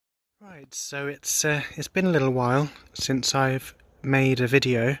Right, so it's been a little while since I've made a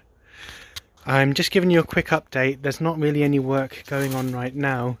video. I'm just giving you a quick update. There's not really any work going on right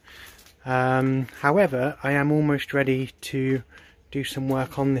now. However, I am almost ready to do some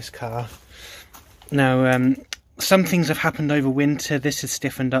work on this car. Now, some things have happened over winter. This is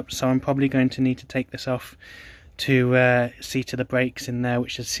stiffened up, so I'm probably going to need to take this off to see to the brakes in there,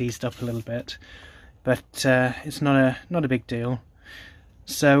 which has seized up a little bit. But it's not a big deal.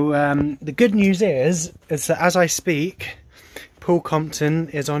 So the good news is that as I speak, Paul Compton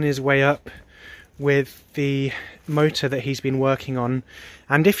is on his way up with the motor that he's been working on,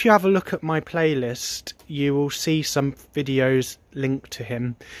 and if you have a look at my playlist, you will see some videos linked to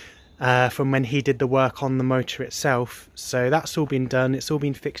him from when he did the work on the motor itself. So that's all been done, it's all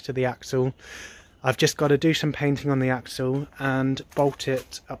been fixed to the axle. I've just got to do some painting on the axle and bolt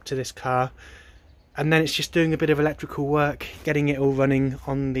it up to this car. And then it's just doing a bit of electrical work, getting it all running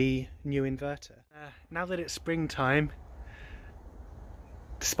on the new inverter. Now that it's springtime,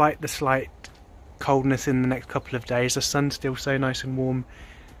 despite the slight coldness in the next couple of days, the sun's still so nice and warm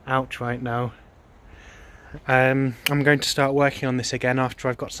out right now. I'm going to start working on this again after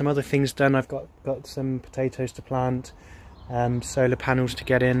I've got some other things done. I've got some potatoes to plant, solar panels to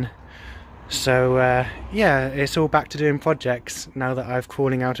get in. So yeah, it's all back to doing projects now that I'm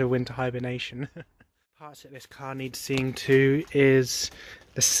crawling out of winter hibernation. Parts that this car needs seeing to is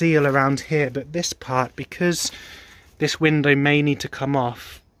the seal around here, but this part, because this window may need to come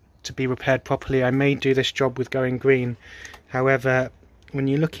off to be repaired properly, I may do this job with going green. However, when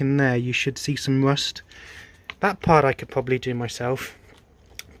you look in there, you should see some rust. That part I could probably do myself,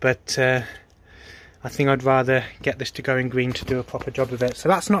 but I think I'd rather get this to going green to do a proper job of it. So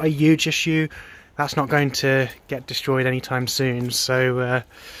that's not a huge issue, that's not going to get destroyed anytime soon, so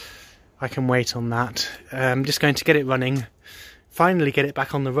I can wait on that. I'm just going to get it running, finally get it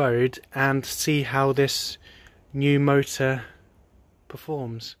back on the road and see how this new motor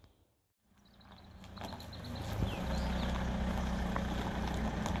performs.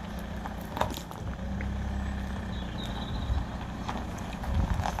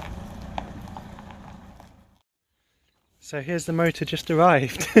 So here's the motor just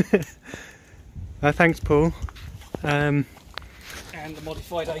arrived. Thanks, Paul. And the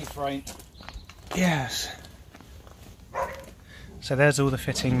modified A-frame. Yes. So there's all the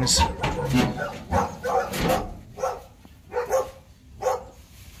fittings.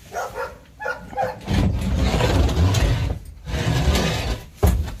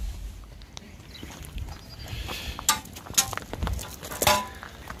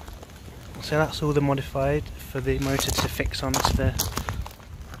 So that's all the modified for the motor to fix onto the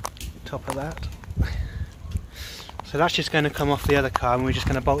top of that. So that's just going to come off the other car, and we're just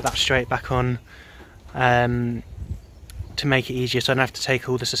going to bolt that straight back on to make it easier, so I don't have to take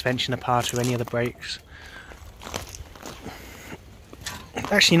all the suspension apart or any of the brakes.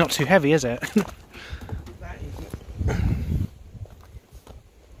 Actually not too heavy, is it?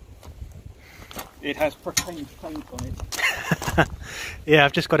 It has paint on it. Yeah,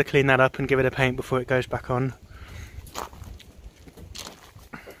 I've just got to clean that up and give it a paint before it goes back on.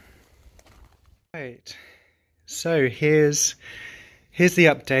 Right. So here's the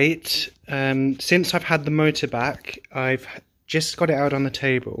update. Since I've had the motor back, I've just got it out on the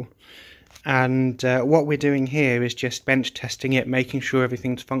table, and what we're doing here is just bench testing it, making sure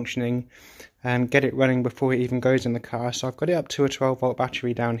everything's functioning and get it running before it even goes in the car. So I've got it up to a 12-volt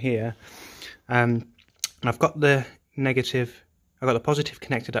battery down here, and I've got the positive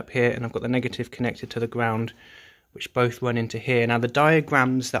connected up here, and I've got the negative connected to the ground, which both run into here. Now the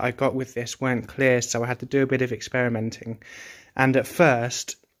diagrams that I got with this weren't clear, so I had to do a bit of experimenting. And at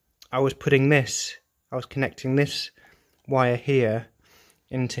first, I was connecting this wire here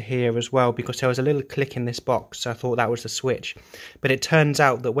into here as well, because there was a little click in this box, so I thought that was the switch. But it turns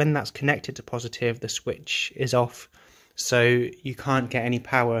out that when that's connected to positive, the switch is off, so you can't get any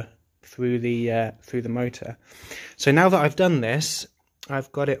power through the motor. So now that I've done this, I've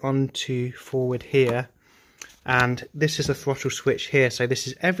got it onto forward here, and this is the throttle switch here. So this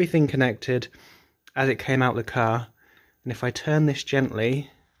is everything connected as it came out the car, and if I turn this gently,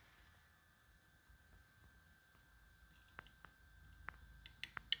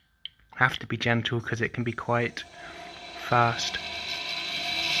 I have to be gentle because it can be quite fast.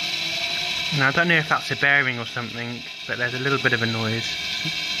 Now I don't know if that's a bearing or something, but there's a little bit of a noise.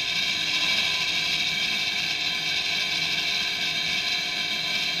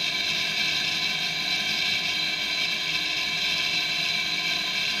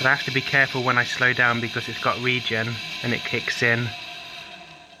 But I have to be careful when I slow down because it's got regen and it kicks in.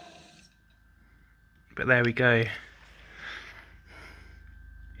 But there we go.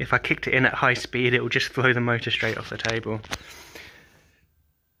 if I kicked it in at high speed, it will just throw the motor straight off the table.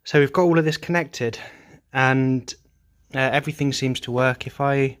 So we've got all of this connected, and everything seems to work.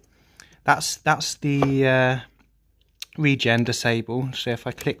 That's the regen disable. So if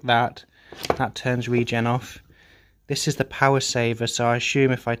I click that, that turns regen off. This is the power saver, so I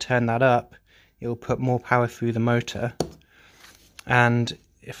assume if I turn that up, it will put more power through the motor. And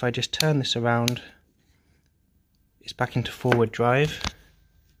if I just turn this around, it's back into forward drive.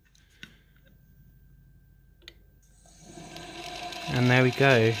 And there we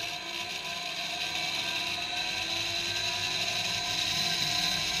go.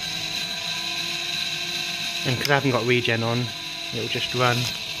 And because I haven't got regen on, it'll just run.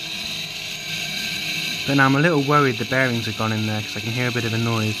 But now I'm a little worried the bearings have gone in there because I can hear a bit of a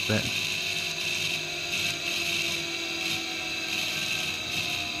noise, but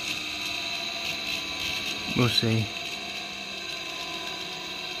we'll see.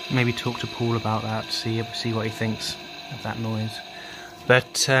 Maybe talk to Paul about that, see what he thinks of that noise.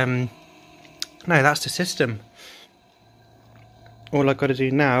 But no, that's the system. All I've got to do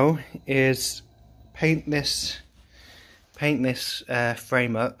now is paint this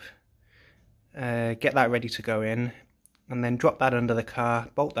frame up, get that ready to go in, and then drop that under the car,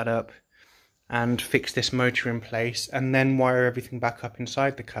 bolt that up, and fix this motor in place, and then wire everything back up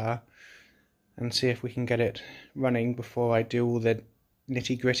inside the car and see if we can get it running before I do all the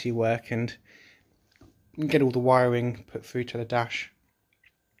nitty-gritty work and get all the wiring put through to the dash.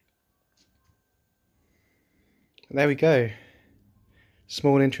 There we go.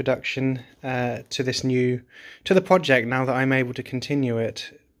 Small introduction to the project now that I'm able to continue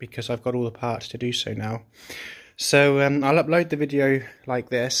it, because I've got all the parts to do so now. So I'll upload the video like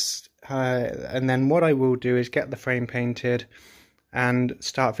this, and then what I will do is get the frame painted and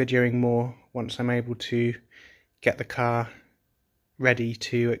start videoing more once I'm able to get the car ready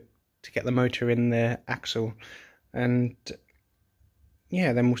to get the motor in the axle. And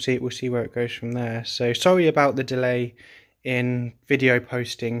yeah, then we'll see where it goes from there. So sorry about the delay in video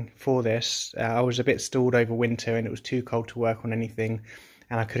posting for this. I was a bit stalled over winter and it was too cold to work on anything,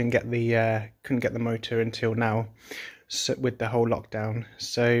 and I couldn't get the motor until now, so with the whole lockdown.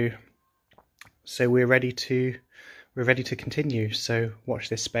 So we're ready to continue. So watch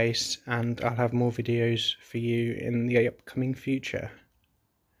this space, and I'll have more videos for you in the upcoming future.